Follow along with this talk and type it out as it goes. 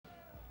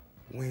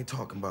We ain't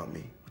talking about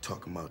me. We're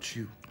talking about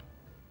you.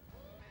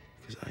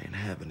 Because I ain't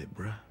having it,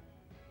 bruh.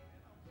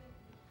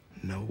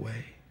 No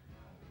way.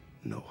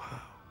 No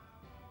how.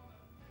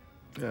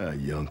 Ah,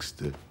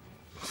 youngster.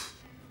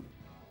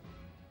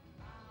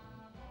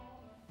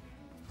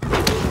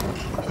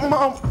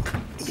 Mom!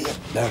 Yeah,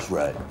 that's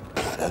right.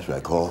 That's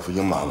right. Call for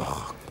your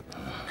mama.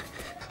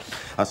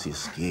 I see a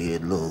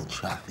scared little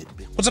chocolate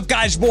bitch. What's up,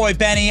 guys? Boy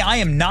Benny. I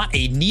am not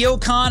a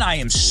neocon. I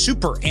am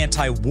super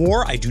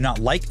anti-war. I do not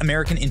like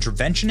American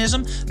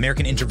interventionism.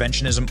 American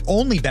interventionism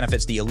only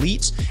benefits the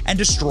elites and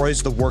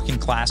destroys the working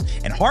class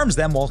and harms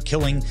them while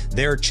killing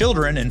their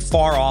children in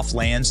far-off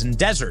lands and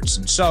deserts.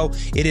 And so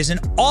it is an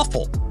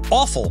awful,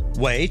 awful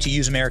way to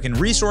use American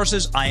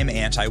resources. I am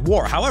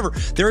anti-war. However,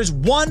 there is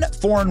one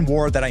foreign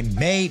war that I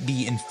may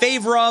be in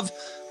favor of.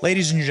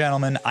 Ladies and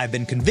gentlemen, I've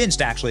been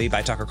convinced, actually,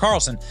 by Tucker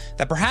Carlson,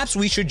 that perhaps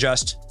we should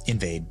just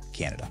invade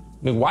Canada.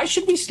 I mean, why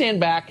should we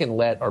stand back and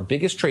let our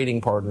biggest trading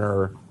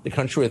partner, the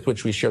country with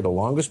which we share the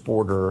longest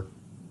border,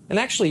 and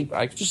actually,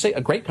 I could just say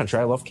a great country.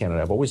 I love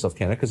Canada. I've always loved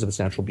Canada because of its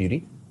natural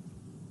beauty.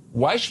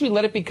 Why should we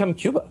let it become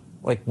Cuba?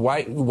 Like,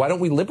 why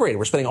don't we liberate it?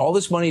 We're spending all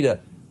this money to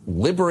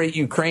liberate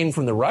Ukraine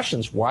from the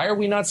Russians. Why are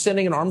we not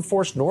sending an armed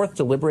force north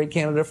to liberate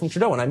Canada from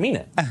Trudeau? And I mean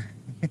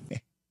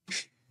it.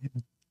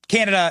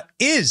 Canada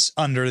is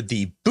under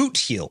the boot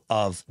heel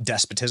of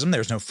despotism.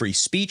 There's no free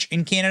speech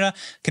in Canada.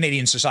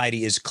 Canadian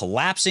society is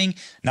collapsing.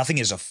 Nothing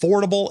is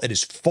affordable. It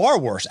is far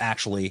worse,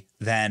 actually,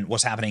 than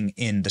what's happening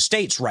in the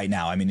States right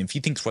now. I mean, if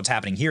you think what's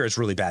happening here is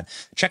really bad,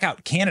 check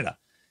out Canada.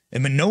 I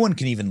mean, no one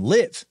can even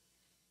live.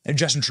 And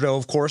Justin Trudeau,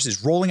 of course,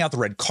 is rolling out the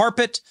red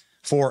carpet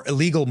for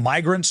illegal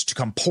migrants to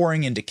come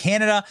pouring into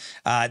Canada,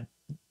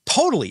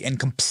 totally and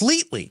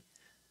completely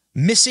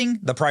missing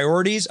the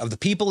priorities of the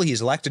people he's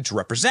elected to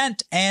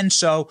represent. And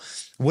so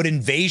would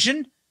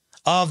invasion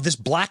of this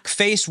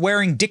blackface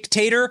wearing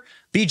dictator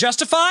be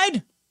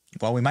justified?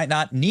 Well, we might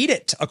not need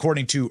it,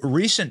 according to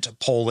recent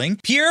polling.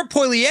 Pierre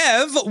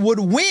Poilievre would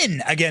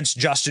win against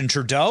Justin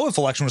Trudeau if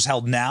election was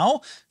held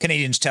now.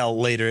 Canadians tell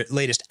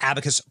latest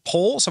Abacus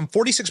poll, some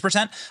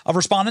 46% of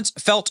respondents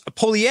felt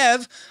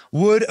Poilievre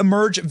would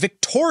emerge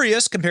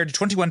victorious compared to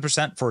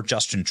 21% for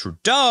Justin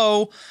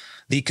Trudeau.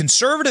 The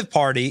Conservative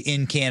Party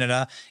in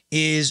Canada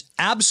is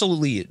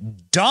absolutely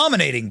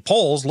dominating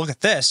polls. Look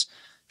at this,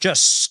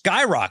 just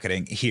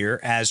skyrocketing here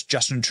as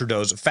Justin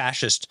Trudeau's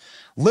fascist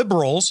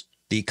Liberals,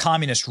 the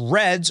communist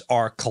Reds,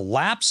 are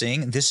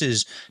collapsing. This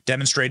is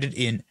demonstrated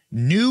in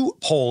new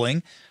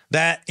polling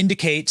that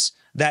indicates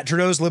that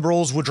Trudeau's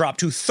Liberals would drop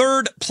to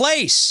third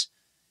place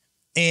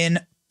in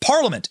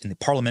Parliament, in the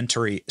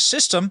parliamentary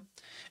system,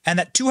 and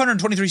that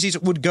 223 seats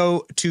would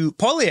go to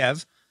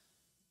Poilievre.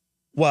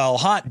 Well,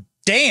 hot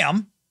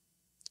damn,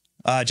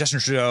 Justin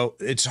Trudeau,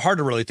 it's hard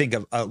to really think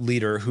of a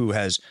leader who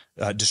has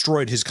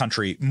destroyed his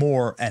country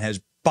more and has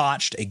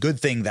botched a good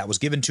thing that was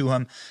given to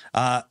him.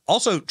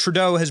 Also,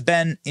 Trudeau has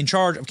been in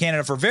charge of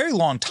Canada for a very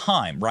long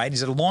time, right?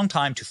 He's had a long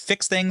time to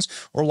fix things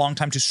or a long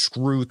time to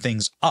screw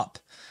things up.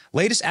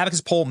 Latest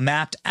Abacus poll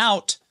mapped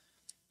out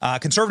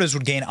Conservatives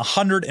would gain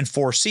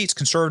 104 seats,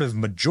 Conservative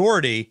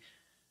majority,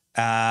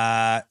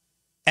 and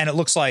it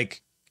looks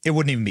like it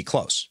wouldn't even be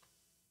close.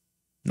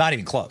 Not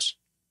even close.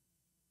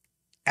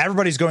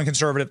 Everybody's going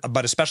Conservative,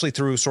 but especially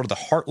through sort of the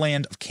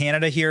heartland of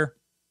Canada here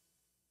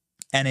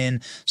and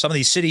in some of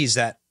these cities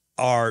that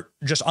are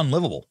just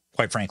unlivable,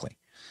 quite frankly.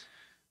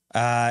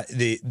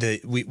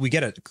 We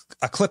get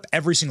a clip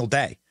every single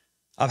day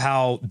of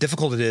how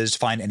difficult it is to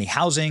find any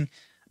housing,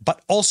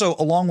 but also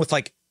along with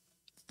like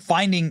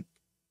finding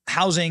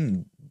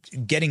housing,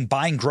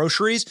 buying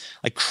groceries,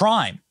 like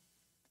crime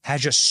has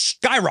just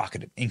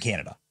skyrocketed in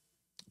Canada.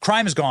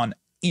 Crime has gone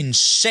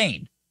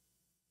insane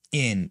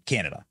in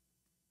Canada.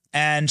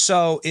 And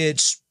so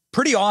it's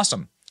pretty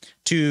awesome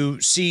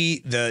to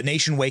see the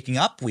nation waking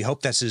up. We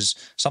hope this is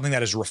something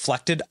that is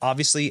reflected,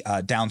 obviously,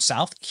 down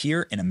south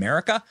here in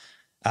America.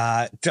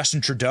 Justin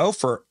Trudeau,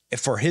 for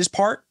his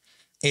part,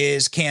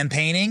 is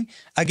campaigning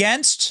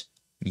against,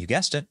 you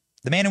guessed it,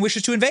 the man who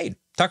wishes to invade,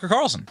 Tucker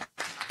Carlson.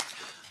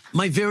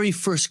 My very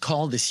first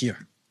call this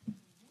year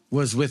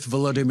was with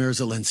Volodymyr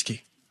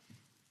Zelensky,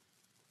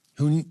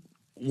 who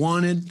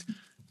wanted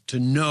to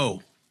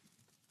know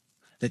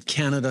that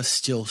Canada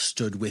still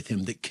stood with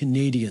him, that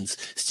Canadians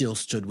still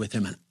stood with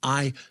him. And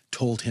I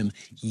told him,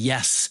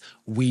 yes,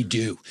 we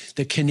do.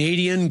 The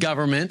Canadian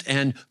government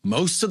and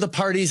most of the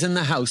parties in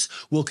the House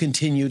will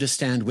continue to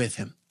stand with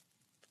him.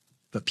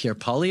 But Pierre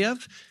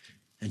Poilievre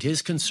and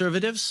his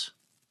Conservatives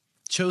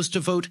chose to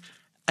vote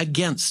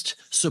against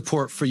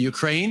support for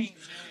Ukraine,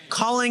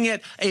 calling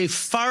it a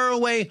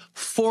faraway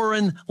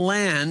foreign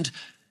land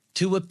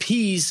to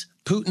appease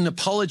Putin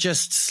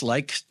apologists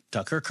like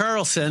Tucker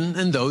Carlson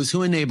and those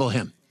who enable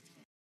him.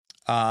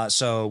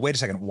 So wait a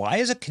second. Why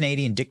is a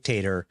Canadian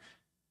dictator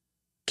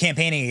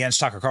campaigning against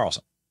Tucker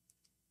Carlson?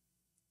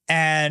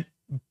 And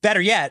better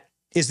yet,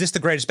 is this the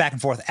greatest back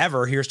and forth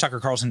ever? Here's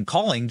Tucker Carlson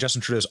calling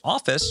Justin Trudeau's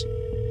office.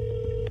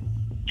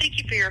 Thank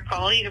you for your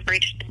call. You have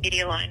reached the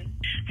media line.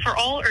 For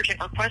all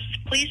urgent requests,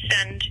 please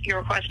send your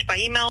request by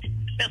email.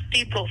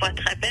 Merci pour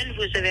votre appel.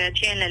 Vous avez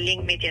atteint la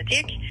ligne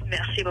médiatique.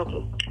 Merci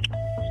beaucoup.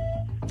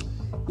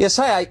 Yes,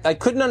 hi. I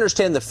couldn't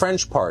understand the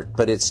French part,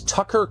 but it's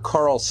Tucker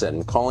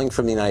Carlson calling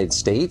from the United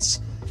States.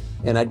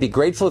 And I'd be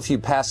grateful if you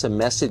pass a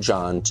message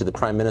on to the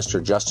Prime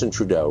Minister, Justin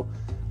Trudeau.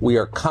 We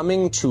are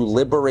coming to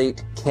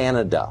liberate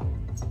Canada.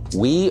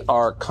 We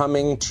are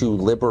coming to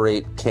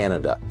liberate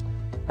Canada.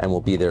 And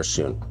we'll be there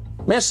soon.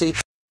 Merci.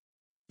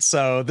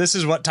 So this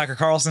is what Tucker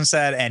Carlson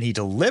said, and he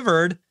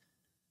delivered.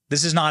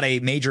 This is not a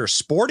major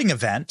sporting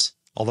event,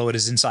 although it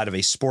is inside of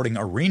a sporting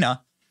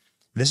arena.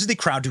 This is the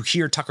crowd to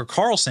hear Tucker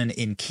Carlson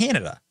in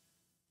Canada.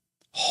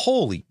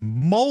 Holy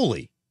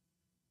moly.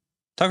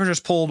 Tucker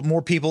just pulled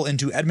more people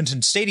into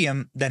Edmonton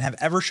Stadium than have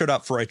ever showed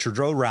up for a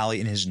Trudeau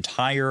rally in his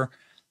entire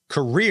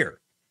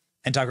career.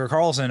 And Tucker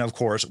Carlson, of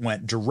course,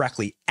 went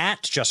directly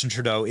at Justin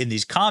Trudeau in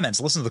these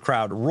comments. Listen to the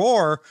crowd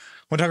roar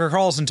when Tucker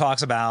Carlson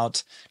talks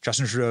about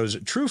Justin Trudeau's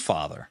true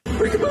father. Go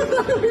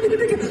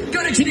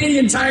to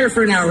Canadian Tire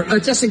for an hour.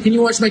 Justin, can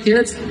you watch my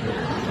kids?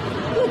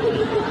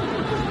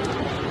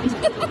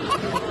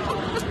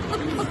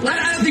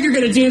 I don't think you're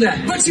going to do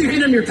that. But you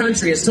hate on your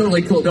country. It's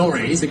totally cool. Don't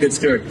worry. He's a good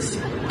steward.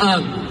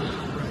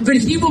 But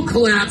he will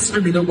collapse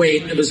under the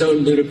weight of his own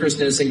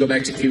ludicrousness and go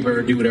back to Cuba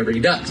or do whatever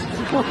he does.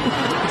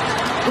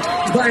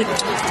 But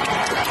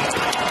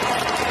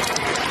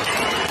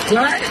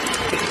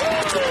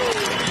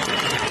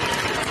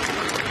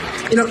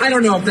you know, I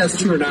don't know if that's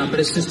true or not, but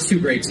it's just too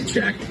great to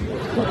check.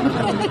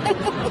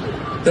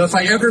 Though if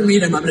I ever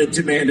meet him, I'm going to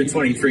demand a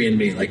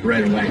 23andMe, like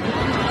right away.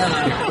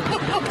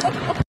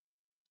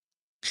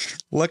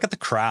 Look at the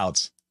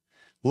crowds.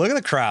 Look at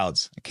the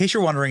crowds. In case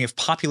you're wondering if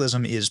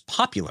populism is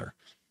popular,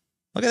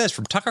 look at this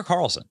from Tucker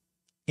Carlson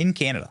in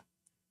Canada.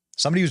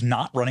 Somebody who's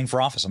not running for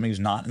office, somebody who's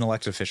not an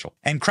elected official.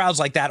 And crowds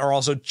like that are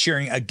also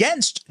cheering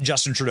against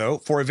Justin Trudeau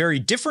for a very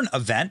different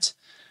event,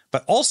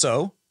 but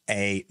also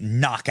a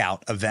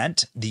knockout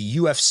event, the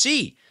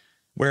UFC,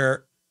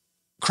 where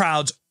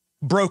crowds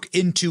broke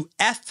into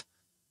F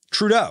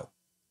Trudeau.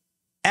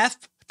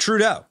 F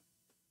Trudeau.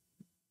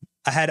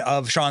 Ahead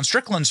of Sean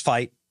Strickland's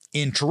fight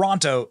in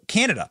Toronto,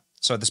 Canada.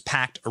 So at this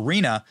packed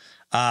arena,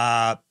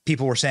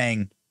 people were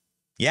saying,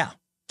 yeah,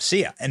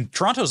 see ya. And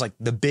Toronto is like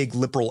the big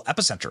liberal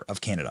epicenter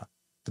of Canada,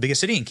 the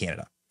biggest city in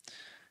Canada.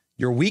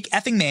 You're a weak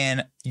effing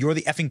man. You're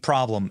the effing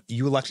problem.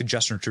 You elected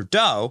Justin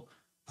Trudeau,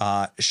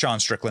 Sean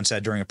Strickland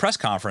said during a press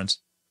conference.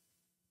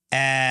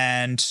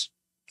 And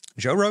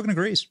Joe Rogan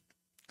agrees.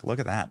 Look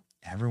at that.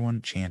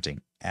 Everyone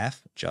chanting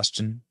F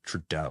Justin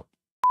Trudeau.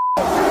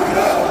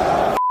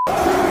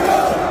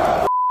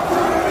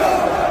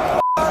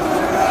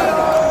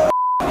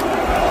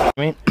 I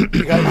mean,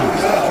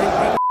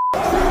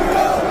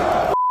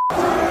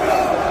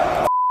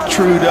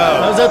 Trudeau.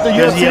 I was at the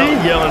UFC.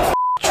 Yelling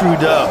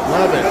Trudeau.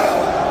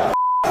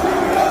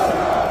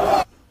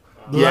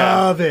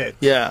 Love it.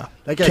 Yeah.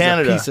 That guy's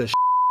Canada. a piece of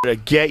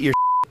shit. Get your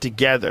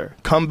together.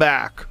 Come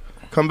back.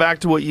 Come back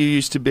to what you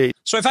used to be.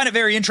 So I find it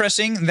very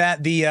interesting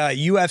that the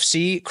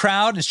UFC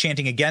crowd is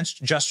chanting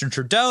against Justin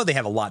Trudeau. They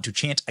have a lot to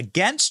chant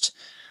against.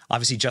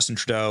 Obviously, Justin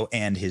Trudeau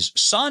and his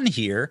son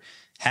here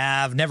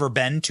have never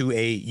been to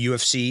a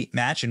UFC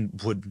match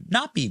and would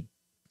not be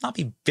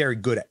very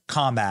good at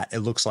combat, it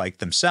looks like,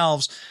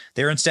 themselves.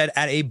 They're instead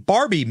at a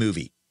Barbie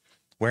movie,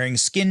 wearing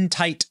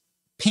skin-tight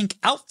pink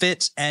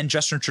outfits, and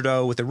Justin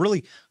Trudeau with a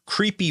really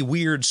creepy,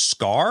 weird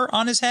scar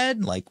on his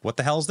head. Like, what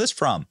the hell is this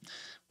from?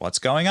 What's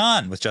going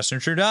on with Justin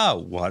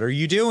Trudeau? What are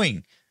you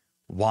doing?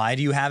 Why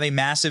do you have a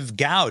massive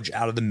gouge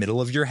out of the middle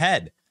of your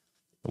head?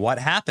 What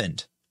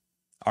happened?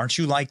 Aren't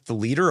you like the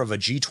leader of a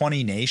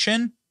G20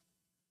 nation?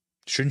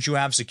 Shouldn't you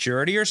have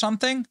security or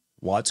something?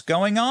 What's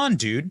going on,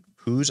 dude?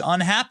 Who's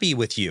unhappy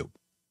with you?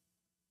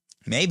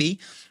 Maybe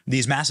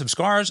these massive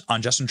scars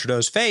on Justin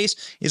Trudeau's face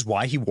is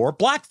why he wore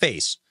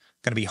blackface.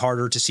 Going to be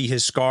harder to see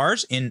his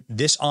scars in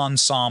this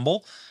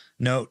ensemble.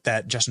 Note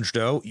that Justin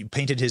Trudeau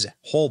painted his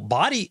whole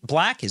body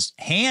black, his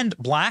hand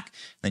black,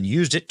 then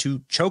used it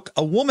to choke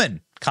a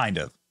woman, kind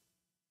of.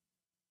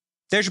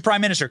 There's your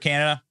Prime Minister,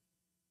 Canada.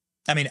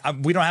 I mean,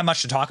 we don't have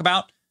much to talk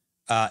about.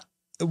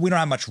 We don't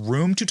have much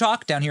room to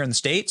talk down here in the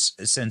States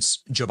since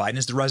Joe Biden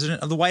is the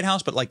resident of the White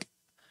House. But like,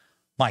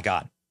 my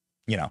God,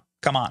 you know,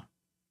 come on.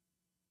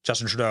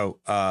 Justin Trudeau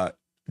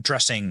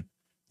dressing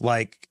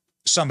like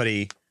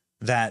somebody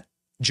that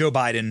Joe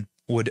Biden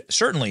would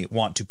certainly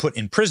want to put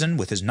in prison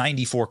with his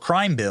 94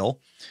 crime bill.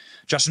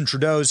 Justin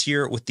Trudeau's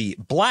here with the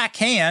black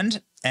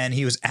hand, and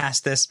he was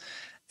asked this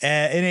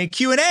in a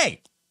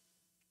Q&A,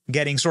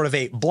 getting sort of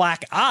a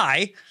black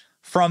eye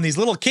from these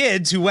little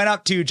kids who went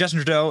up to Justin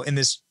Trudeau in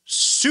this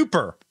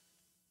super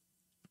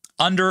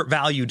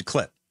undervalued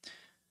clip.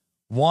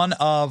 One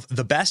of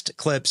the best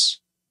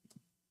clips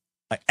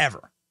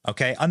ever,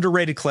 okay?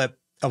 Underrated clip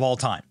of all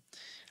time.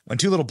 When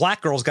two little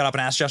black girls got up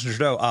and asked Justin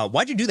Trudeau,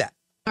 why'd you do that?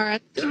 All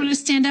right, do you want to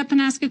stand up and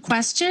ask a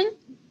question?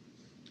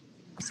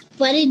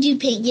 Why did you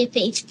paint your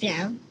face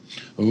brown?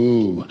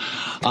 Ooh,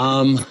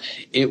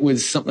 it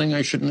was something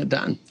I shouldn't have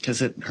done because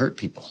it hurt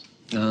people.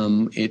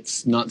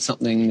 It's not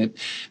something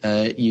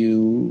that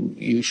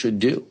you should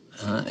do,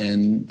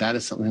 and that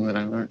is something that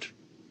I learned.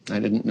 I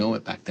didn't know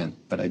it back then,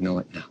 but I know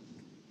it now.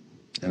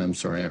 And I'm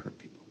sorry I hurt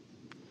people.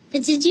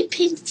 But did you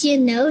paint your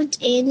nose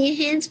and your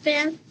hands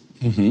brown?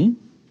 Mm-hmm.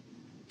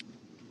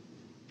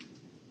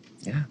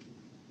 Yeah.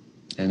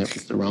 And it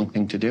was the wrong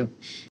thing to do.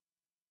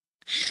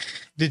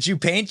 Did you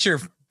paint your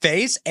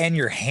face and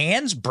your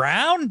hands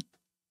brown?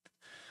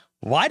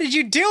 Why did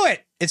you do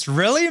it? It's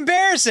really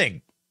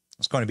embarrassing.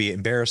 What's going to be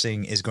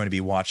embarrassing is going to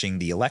be watching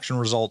the election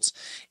results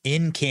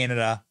in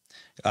Canada.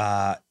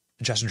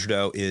 Justin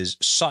Trudeau is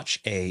such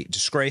a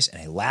disgrace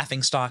and a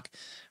laughingstock.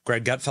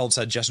 Greg Gutfeld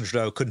said Justin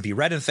Trudeau couldn't be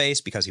red in the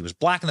face because he was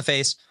black in the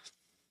face.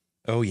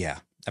 Oh, yeah.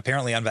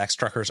 Apparently, unvaxxed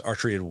truckers are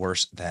treated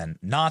worse than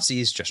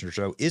Nazis. Justin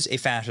Trudeau is a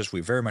fascist.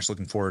 We're very much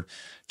looking forward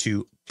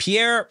to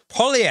Pierre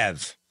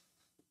Poilievre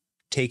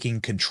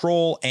taking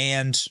control,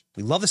 and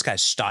we love this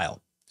guy's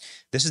style.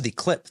 This is the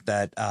clip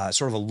that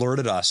sort of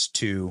alerted us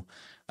to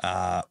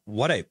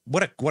what a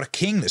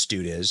king this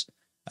dude is.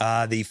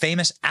 The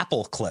famous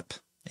Apple clip.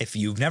 If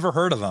you've never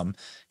heard of him,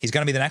 he's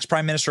going to be the next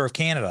prime minister of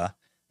Canada,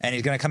 and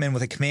he's going to come in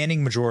with a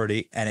commanding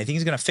majority, and I think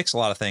he's going to fix a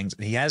lot of things.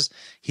 And he has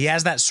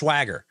that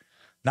swagger,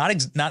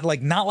 not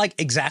like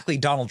exactly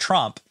Donald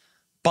Trump,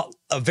 but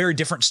a very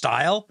different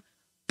style,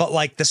 but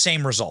like the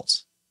same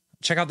results.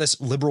 Check out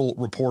this Liberal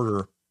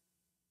reporter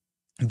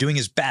doing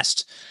his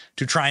best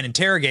to try and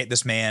interrogate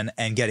this man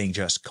and getting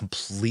just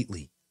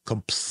completely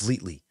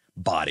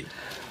bodied.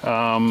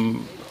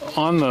 On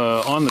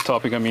the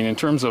topic, I mean, in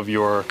terms of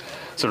your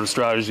sort of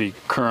strategy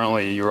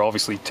currently, you're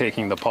obviously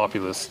taking the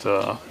populist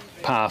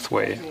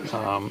pathway.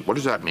 What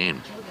does that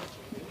mean?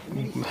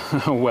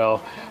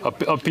 Well,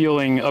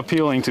 appealing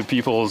to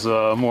people's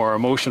more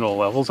emotional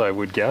levels, I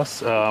would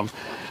guess.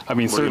 I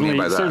mean,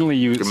 certainly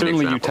you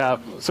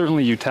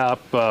tap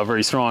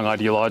very strong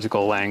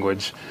ideological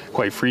language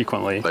quite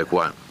frequently. Like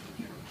what?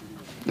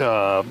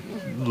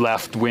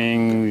 Left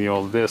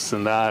wing, this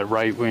and that,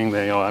 right wing.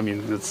 I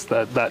mean, it's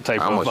that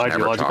type of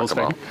ideological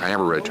thing. I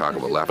never really talk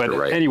about left or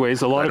right.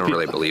 Anyways, I don't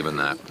really believe in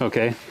that.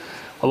 Okay,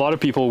 a lot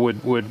of people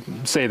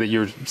would say that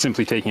you're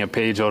simply taking a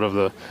page out of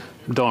the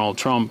Donald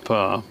Trump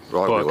book.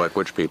 Like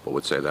which people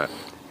would say that?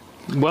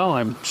 Well,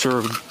 I'm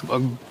sure a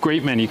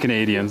great many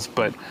Canadians,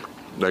 but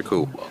like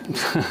who?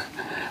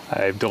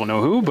 I don't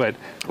know who, but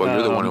well,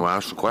 you're the one who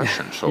asked the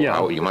question, so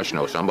yeah. You must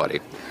know somebody.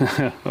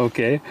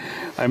 Okay,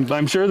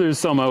 I'm sure there's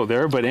some out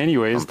there, but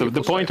anyways, the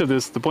point of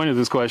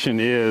this question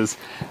is,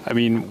 I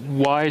mean,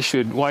 why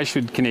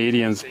should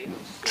Canadians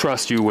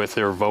trust you with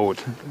their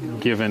vote,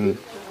 given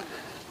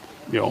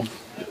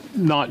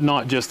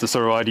not just the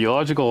sort of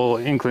ideological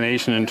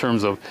inclination in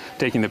terms of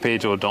taking the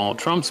page out of Donald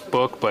Trump's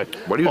book, but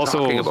what are you also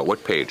talking about?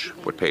 What page?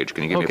 What page?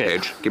 Can you give me a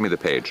page? Give me the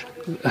page.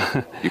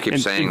 You keep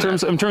saying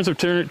in terms of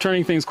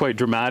turning things quite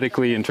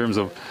dramatically in terms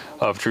of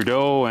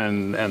Trudeau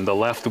and the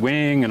left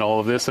wing and all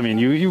of this. I mean,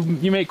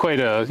 you make quite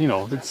a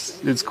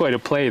it's quite a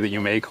play that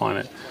you make on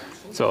it.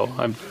 So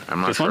I'm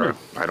not just sure.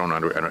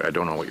 Wondering. I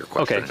don't know what your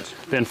question is.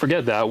 Then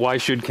forget that. Why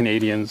should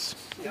Canadians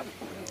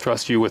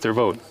trust you with their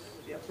vote?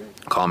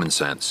 Common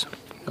sense.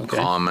 Okay.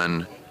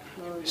 Common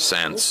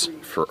sense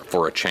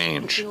for a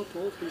change.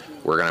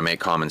 We're going to make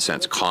common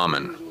sense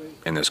common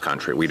in this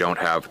country. We don't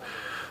have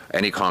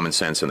any common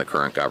sense in the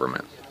current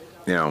government.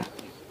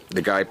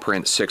 The guy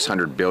prints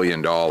 $600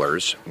 billion,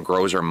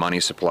 grows our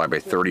money supply by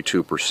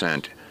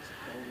 32%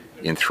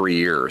 in 3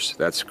 years.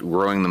 That's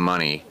growing the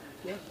money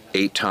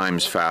 8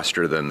 times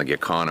faster than the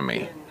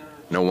economy.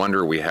 No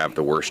wonder we have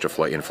the worst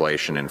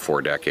inflation in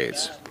 4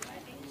 decades.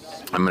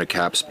 I'm going to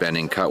cap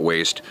spending, cut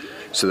waste,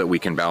 so that we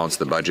can balance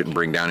the budget and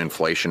bring down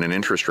inflation and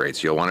interest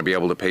rates. You'll want to be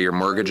able to pay your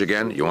mortgage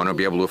again? You want to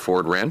be able to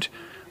afford rent?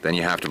 Then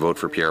you have to vote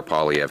for Pierre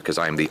Poilievre, because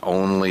I'm the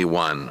only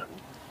one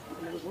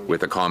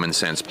with a common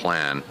sense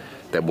plan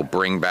that will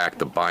bring back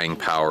the buying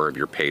power of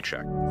your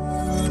paycheck.